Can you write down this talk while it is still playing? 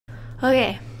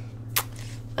Okay.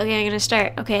 Okay, I'm gonna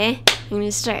start, okay? I'm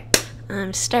gonna start.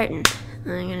 I'm starting.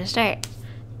 I'm gonna start.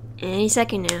 Any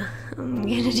second now. I'm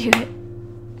gonna do it.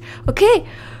 Okay!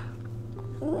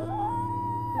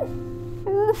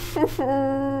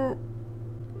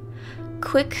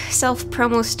 Quick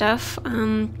self-promo stuff.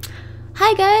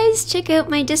 Hi guys! Check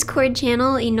out my Discord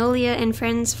channel, Enolia and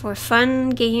Friends, for fun,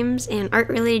 games, and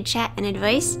art-related chat and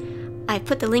advice. I've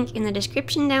put the link in the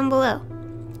description down below.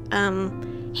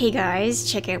 Hey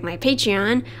guys, check out my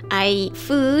Patreon. I eat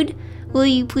food. Will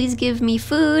you please give me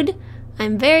food?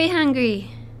 I'm very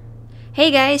hungry.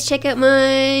 Hey guys, check out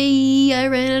I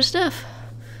ran out of stuff.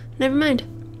 Never mind.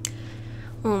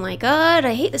 Oh my god,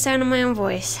 I hate the sound of my own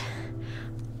voice.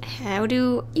 How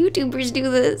do YouTubers do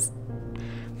this?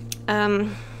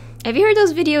 Have you heard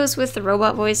those videos with the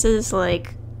robot voices?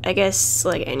 Like, I guess,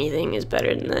 like, anything is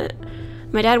better than that.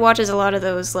 My dad watches a lot of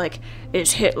those, like,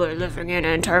 is Hitler living in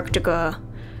Antarctica?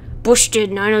 Bush did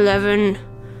 9/11.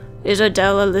 Is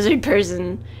Adele a lizard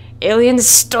person? Aliens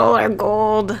stole our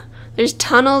gold. There's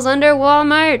tunnels under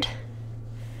Walmart.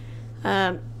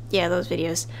 Yeah, those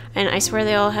videos. And I swear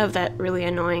they all have that really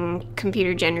annoying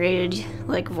computer-generated,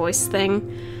 like, voice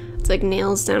thing. It's like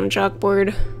nails down a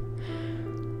chalkboard.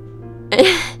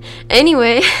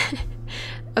 Anyway,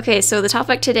 okay, so the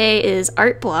topic today is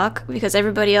art block, because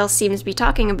everybody else seems to be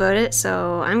talking about it,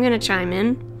 so I'm gonna chime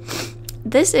in.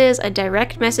 This is a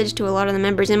direct message to a lot of the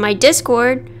members in my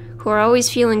Discord who are always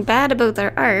feeling bad about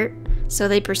their art, so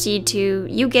they proceed to,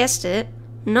 you guessed it,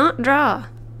 not draw.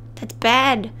 That's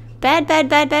bad. Bad, bad,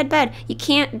 bad, bad, bad. You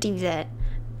can't do that.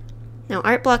 Now,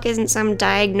 art block isn't some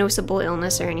diagnosable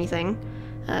illness or anything.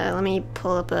 Let me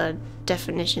pull up a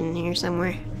definition here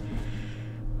somewhere.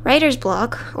 Writer's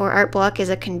block, or art block, is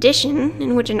a condition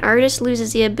in which an artist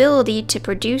loses the ability to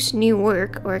produce new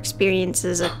work or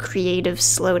experiences a creative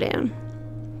slowdown.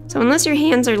 So unless your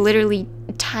hands are literally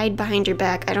tied behind your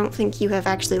back, I don't think you have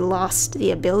actually lost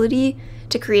the ability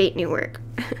to create new work.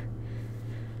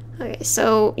 Okay,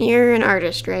 so you're an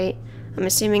artist, right? I'm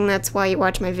assuming that's why you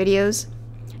watch my videos.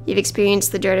 You've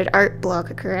experienced the dreaded art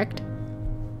block, correct?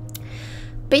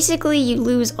 Basically, you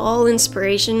lose all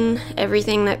inspiration.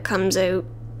 Everything that comes out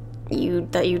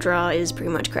that you draw is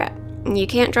pretty much crap. You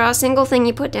can't draw a single thing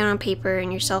you put down on paper,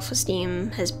 and your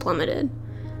self-esteem has plummeted.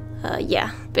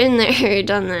 Yeah, been there,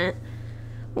 done that.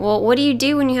 Well, what do you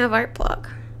do when you have art block?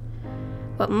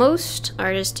 What most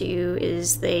artists do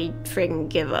is they friggin'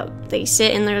 give up. They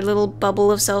sit in their little bubble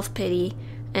of self-pity,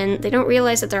 and they don't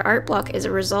realize that their art block is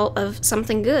a result of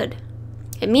something good.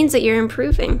 It means that you're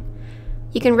improving.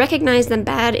 You can recognize the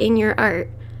bad in your art,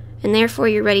 and therefore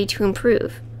you're ready to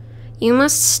improve. You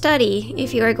must study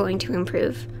if you are going to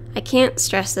improve. I can't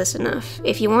stress this enough.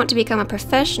 If you want to become a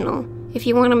professional, if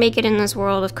you want to make it in this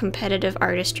world of competitive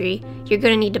artistry, you're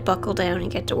going to need to buckle down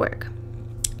and get to work.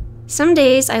 Some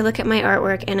days I look at my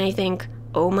artwork and I think,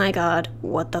 oh my god,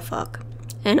 what the fuck?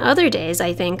 And other days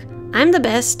I think, I'm the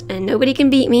best and nobody can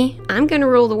beat me, I'm gonna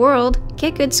rule the world,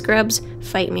 get good scrubs,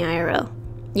 fight me IRL.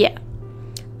 Yeah.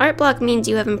 Art block means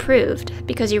you have improved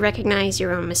because you recognize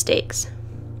your own mistakes.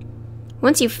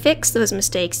 Once you fix those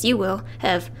mistakes, you will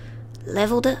have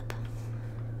leveled up.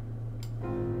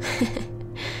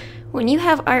 When you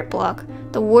have art block,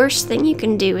 the worst thing you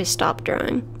can do is stop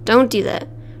drawing. Don't do that.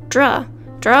 Draw.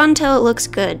 Draw until it looks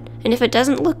good, and if it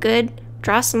doesn't look good,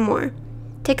 draw some more.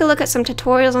 Take a look at some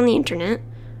tutorials on the internet,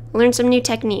 learn some new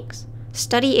techniques,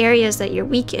 study areas that you're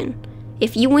weak in.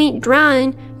 If you ain't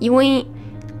drawing, you ain't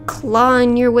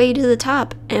clawing your way to the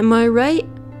top, am I right?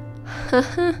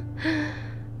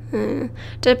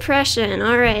 Depression,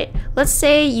 alright. Let's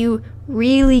say you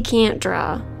really can't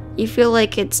draw. You feel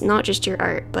like it's not just your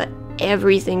art, but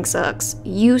everything sucks.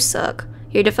 You suck.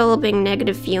 You're developing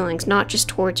negative feelings, not just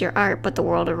towards your art, but the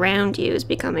world around you is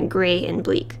becoming gray and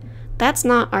bleak. That's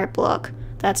not art block,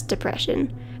 that's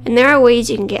depression. And there are ways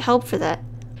you can get help for that.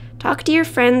 Talk to your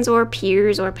friends or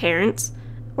peers or parents,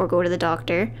 or go to the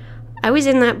doctor. I was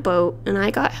in that boat, and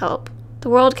I got help. The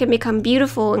world can become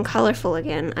beautiful and colorful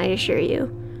again, I assure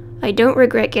you. I don't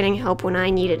regret getting help when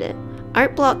I needed it.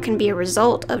 Art block can be a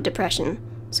result of depression,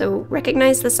 so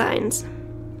recognize the signs.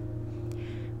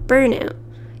 Burnout.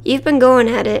 You've been going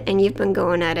at it, and you've been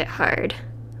going at it hard.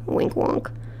 Wink wonk.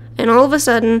 And all of a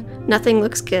sudden, nothing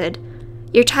looks good.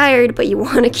 You're tired, but you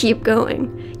want to keep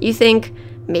going. You think,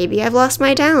 maybe I've lost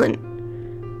my talent.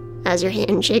 As your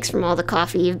hand shakes from all the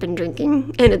coffee you've been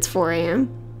drinking, and it's 4 a.m.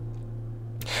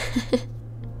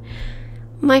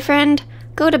 My friend,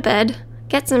 go to bed.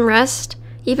 Get some rest.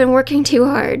 You've been working too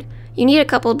hard. You need a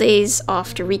couple days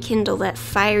off to rekindle that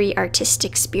fiery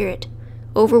artistic spirit.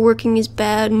 Overworking is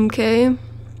bad, okay?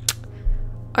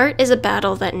 Art is a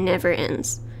battle that never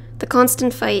ends. The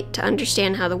constant fight to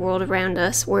understand how the world around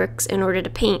us works in order to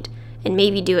paint and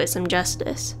maybe do it some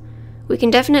justice. We can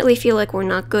definitely feel like we're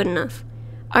not good enough.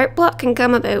 Art block can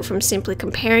come about from simply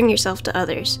comparing yourself to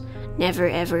others. Never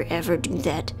ever ever do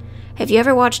that. Have you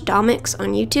ever watched Domix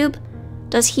on YouTube?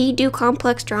 Does he do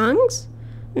complex drawings?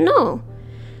 No.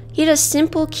 He does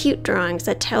simple, cute drawings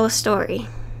that tell a story.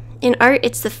 In art,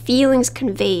 it's the feelings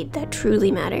conveyed that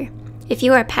truly matter. If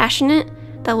you are passionate,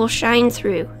 that will shine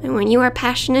through, and when you are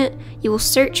passionate, you will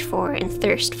search for and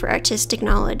thirst for artistic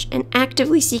knowledge and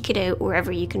actively seek it out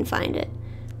wherever you can find it.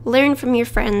 Learn from your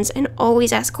friends and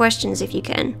always ask questions if you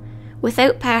can.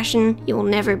 Without passion, you will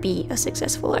never be a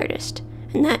successful artist,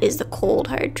 and that is the cold,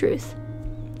 hard truth.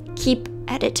 Keep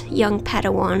at it, young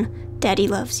Padawan. Daddy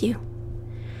loves you.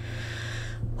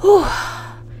 Whew.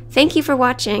 Thank you for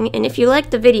watching, and if you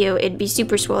liked the video, it'd be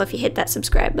super swell if you hit that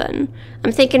subscribe button.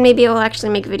 I'm thinking maybe I'll actually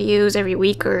make videos every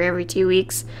week or every 2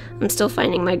 weeks. I'm still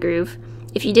finding my groove.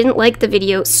 If you didn't like the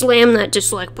video, slam that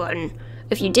dislike button.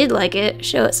 If you did like it,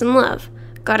 show it some love.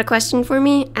 Got a question for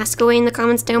me? Ask away in the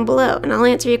comments down below, and I'll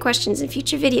answer your questions in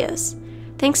future videos.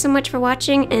 Thanks so much for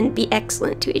watching, and be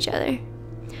excellent to each other.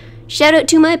 Shout out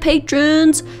to my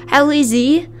patrons, Hallie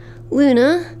Z,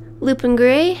 Luna, Lupin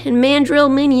Gray, and Mandrill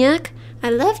Maniac. I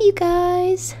love you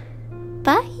guys.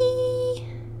 Bye.